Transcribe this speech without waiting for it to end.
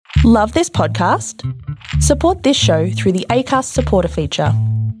Love this podcast? Support this show through the Acast supporter feature.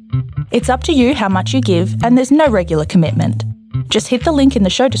 It's up to you how much you give, and there's no regular commitment. Just hit the link in the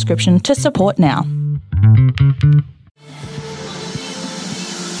show description to support now.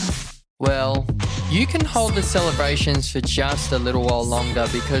 Well, you can hold the celebrations for just a little while longer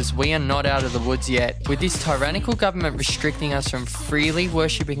because we are not out of the woods yet. With this tyrannical government restricting us from freely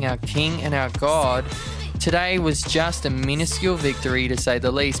worshipping our King and our God, today was just a minuscule victory to say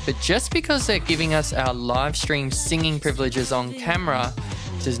the least. But just because they're giving us our live stream singing privileges on camera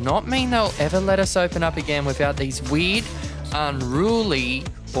does not mean they'll ever let us open up again without these weird, unruly,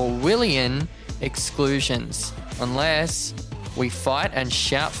 Orwellian exclusions. Unless we fight and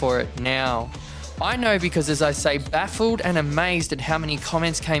shout for it now. I know because, as I say, baffled and amazed at how many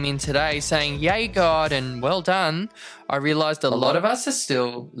comments came in today saying, "Yay God," and "well done," I realised a lot of us are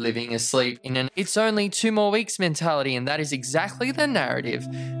still living asleep in an "it's only 2 more weeks" mentality, and that is exactly the narrative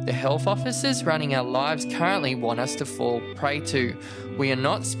the health officers running our lives currently want us to fall prey to. We are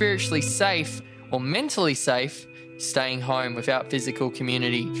not spiritually safe or mentally safe staying home without physical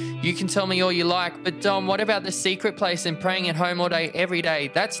community. You can tell me all you like, but Dom, what about the secret place and praying at home all day, every day?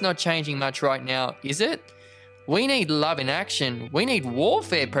 That's not changing much right now, is it? We need love in action. We need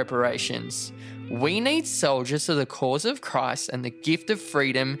warfare preparations. We need soldiers of the cause of Christ and the gift of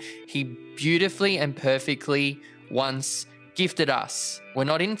freedom He beautifully and perfectly once gifted us. We're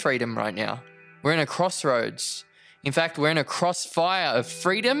not in freedom right now. We're in a crossroads. In fact, we're in a crossfire of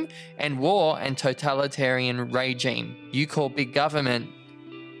freedom and war and totalitarian regime. You call big government,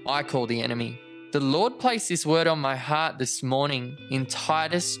 I call the enemy. The Lord placed this word on my heart this morning in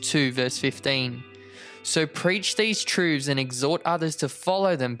Titus 2 verse 15. So preach these truths and exhort others to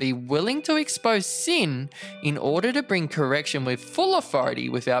follow them. Be willing to expose sin in order to bring correction with full authority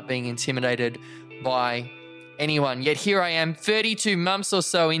without being intimidated by anyone. Yet here I am 32 months or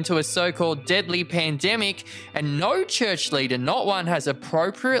so into a so-called deadly pandemic, and no church leader, not one, has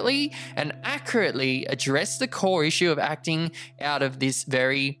appropriately and accurately addressed the core issue of acting out of this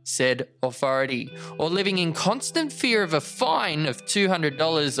very said authority, or living in constant fear of a fine of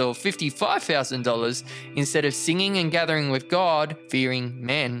 $200 or $55,000 instead of singing and gathering with God, fearing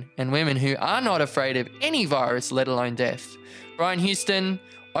men and women who are not afraid of any virus, let alone death. Brian Houston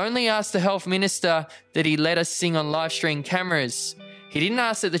only asked the health minister that he let us sing on live stream cameras. He didn't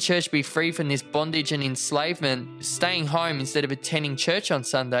ask that the church be free from this bondage and enslavement, staying home instead of attending church on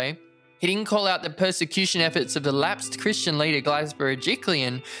Sunday. He didn't call out the persecution efforts of the lapsed Christian leader Glasper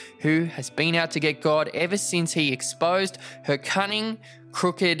Ejiklian, who has been out to get God ever since he exposed her cunning,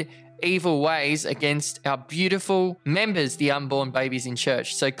 crooked, evil ways against our beautiful members, the unborn babies in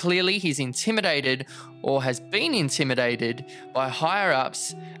church. So clearly he's intimidated or has been intimidated by higher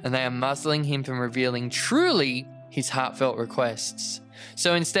ups, and they are muzzling him from revealing truly his heartfelt requests.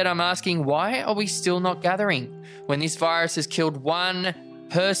 So instead I'm asking, why are we still not gathering when this virus has killed one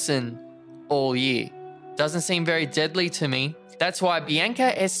person all year? Doesn't seem very deadly to me. That's why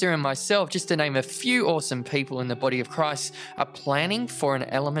Bianca, Esther, and myself, just to name a few awesome people in the body of Christ, are planning for an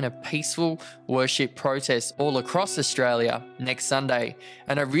element of peaceful worship protest all across Australia next Sunday.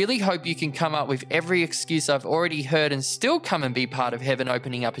 And I really hope you can come up with every excuse I've already heard and still come and be part of heaven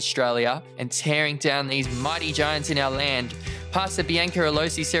opening up Australia and tearing down these mighty giants in our land. Pastor Bianca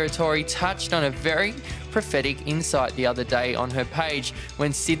Alosi Seratori touched on a very prophetic insight the other day on her page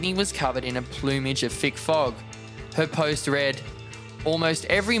when Sydney was covered in a plumage of thick fog. Her post read, "Almost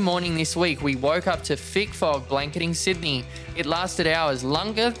every morning this week we woke up to thick fog blanketing Sydney. It lasted hours,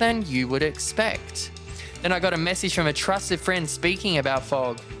 longer than you would expect." Then I got a message from a trusted friend speaking about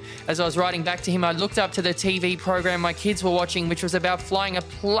fog. As I was writing back to him, I looked up to the TV program my kids were watching, which was about flying a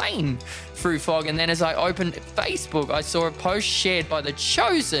plane through fog. And then as I opened Facebook, I saw a post shared by The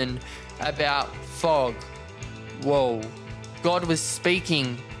Chosen about fog. Whoa. God was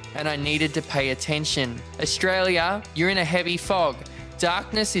speaking, and I needed to pay attention. Australia, you're in a heavy fog.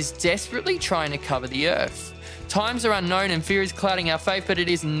 Darkness is desperately trying to cover the earth. Times are unknown and fear is clouding our faith, but it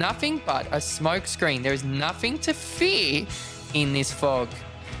is nothing but a smokescreen. There is nothing to fear in this fog.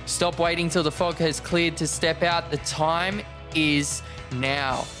 Stop waiting till the fog has cleared to step out. The time is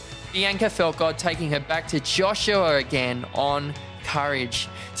now. Bianca felt God taking her back to Joshua again on courage.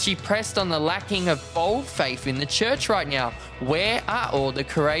 She pressed on the lacking of bold faith in the church right now. Where are all the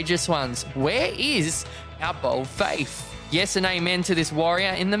courageous ones? Where is our bold faith? Yes and amen to this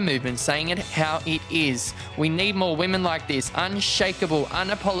warrior in the movement, saying it how it is. We need more women like this, unshakable,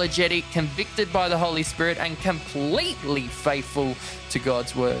 unapologetic, convicted by the Holy Spirit, and completely faithful to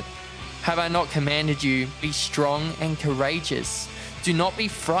God's word. Have I not commanded you? Be strong and courageous. Do not be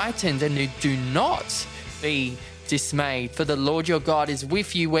frightened, and do not be dismayed, for the Lord your God is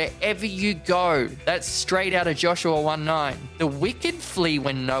with you wherever you go. That's straight out of Joshua 1:9. The wicked flee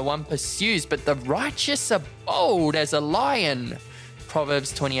when no one pursues, but the righteous are bold as a lion.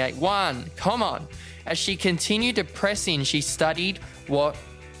 Proverbs 28:1. Come on. As she continued to press in, she studied what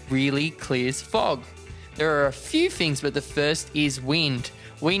really clears fog. There are a few things, but the first is wind.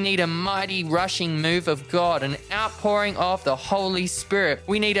 We need a mighty rushing move of God, an outpouring of the Holy Spirit.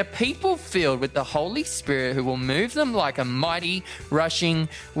 We need a people filled with the Holy Spirit who will move them like a mighty rushing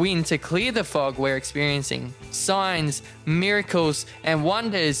wind to clear the fog we're experiencing. Signs, miracles, and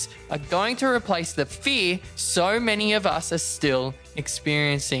wonders are going to replace the fear so many of us are still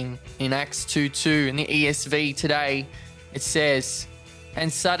experiencing. In Acts 2:2 in the ESV today, it says,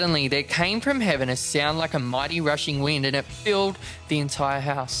 "And suddenly there came from heaven a sound like a mighty rushing wind, and it filled the entire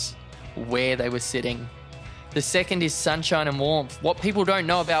house where they were sitting." The second is sunshine and warmth. What people don't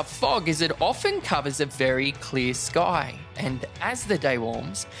know about fog is it often covers a very clear sky. And as the day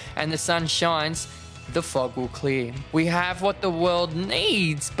warms and the sun shines, the fog will clear. We have what the world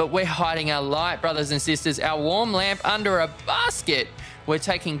needs, but we're hiding our light, brothers and sisters, our warm lamp under a basket. We're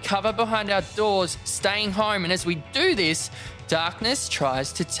taking cover behind our doors, staying home, and as we do this, darkness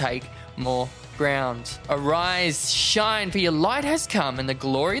tries to take more ground. Arise, shine, for your light has come, and the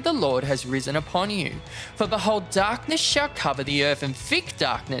glory of the Lord has risen upon you. For behold, darkness shall cover the earth, and thick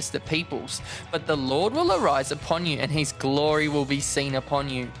darkness the peoples. But the Lord will arise upon you, and his glory will be seen upon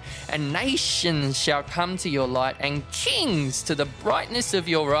you. And nations shall come to your light, and kings to the brightness of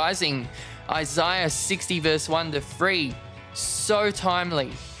your rising. Isaiah 60 verse 1-3. So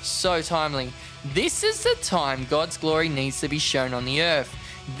timely, so timely. This is the time God's glory needs to be shown on the earth.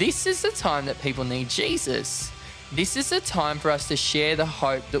 This is the time that people need Jesus. This is the time for us to share the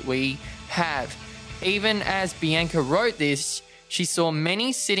hope that we have. Even as Bianca wrote this, she saw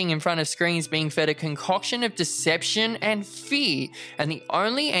many sitting in front of screens being fed a concoction of deception and fear, and the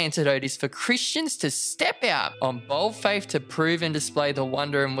only antidote is for Christians to step out on bold faith to prove and display the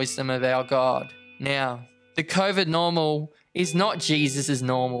wonder and wisdom of our God. Now, the COVID normal is not Jesus'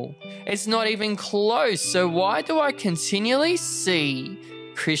 normal. It's not even close. So why do I continually see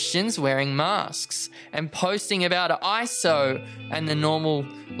Christians wearing masks and posting about ISO and the normal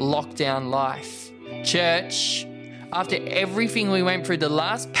lockdown life? Church, after everything we went through the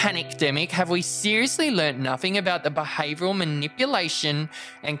last panicdemic, have we seriously learnt nothing about the behavioural manipulation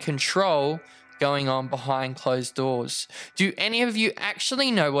and control going on behind closed doors? Do any of you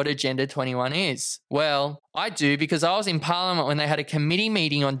actually know what Agenda 21 is? Well, I do, because I was in Parliament when they had a committee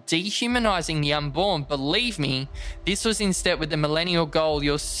meeting on dehumanising the unborn. Believe me, this was in step with the millennial goal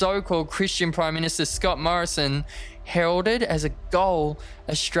your so-called Christian Prime Minister Scott Morrison heralded as a goal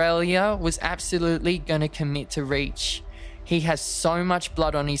Australia was absolutely going to commit to reach. He has so much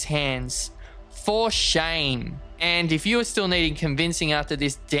blood on his hands. For shame. And if you are still needing convincing after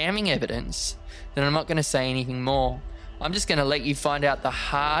this damning evidence, then I'm not going to say anything more. I'm just going to let you find out the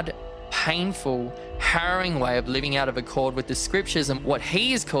hard, painful, harrowing way of living out of accord with the scriptures and what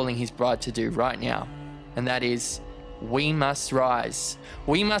he is calling his bride to do right now. And that is, we must rise.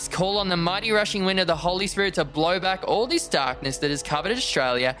 We must call on the mighty rushing wind of the Holy Spirit to blow back all this darkness that has covered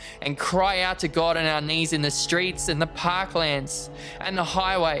Australia and cry out to God on our knees in the streets and the parklands and the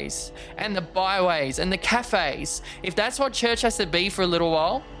highways and the byways and the cafes. If that's what church has to be for a little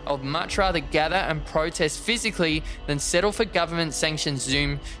while, I would much rather gather and protest physically than settle for government-sanctioned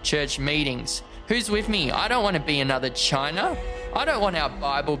Zoom church meetings. Who's with me? I don't want to be another China. I don't want our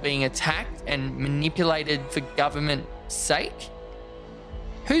Bible being attacked and manipulated for government's sake.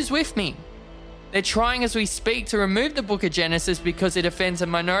 Who's with me? They're trying as we speak to remove the book of Genesis because it offends a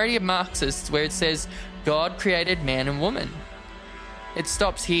minority of Marxists where it says God created man and woman. It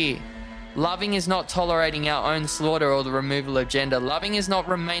stops here. Loving is not tolerating our own slaughter or the removal of gender. Loving is not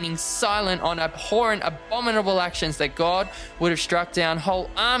remaining silent on abhorrent, abominable actions that God would have struck down whole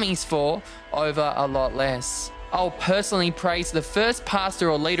armies for over a lot less. I'll personally praise the first pastor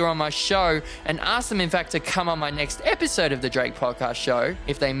or leader on my show and ask them, in fact, to come on my next episode of the Drake Podcast Show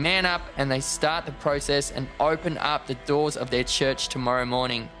if they man up and they start the process and open up the doors of their church tomorrow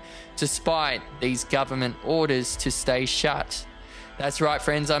morning, despite these government orders to stay shut. That's right,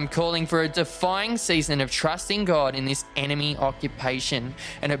 friends. I'm calling for a defying season of trusting God in this enemy occupation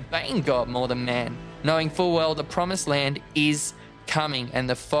and obeying God more than man, knowing full well the promised land is coming and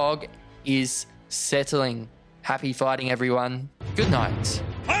the fog is settling. Happy fighting, everyone. Good night.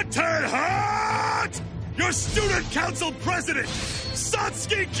 Atenhat! Your student council president,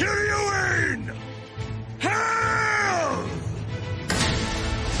 Satsuki Kiryuin! Hail!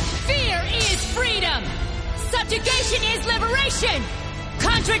 Fear is freedom! Subjugation is liberation!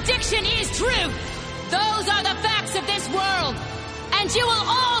 Contradiction is truth! Those are the facts of this world, and you will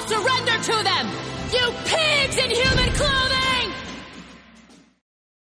all surrender to them! You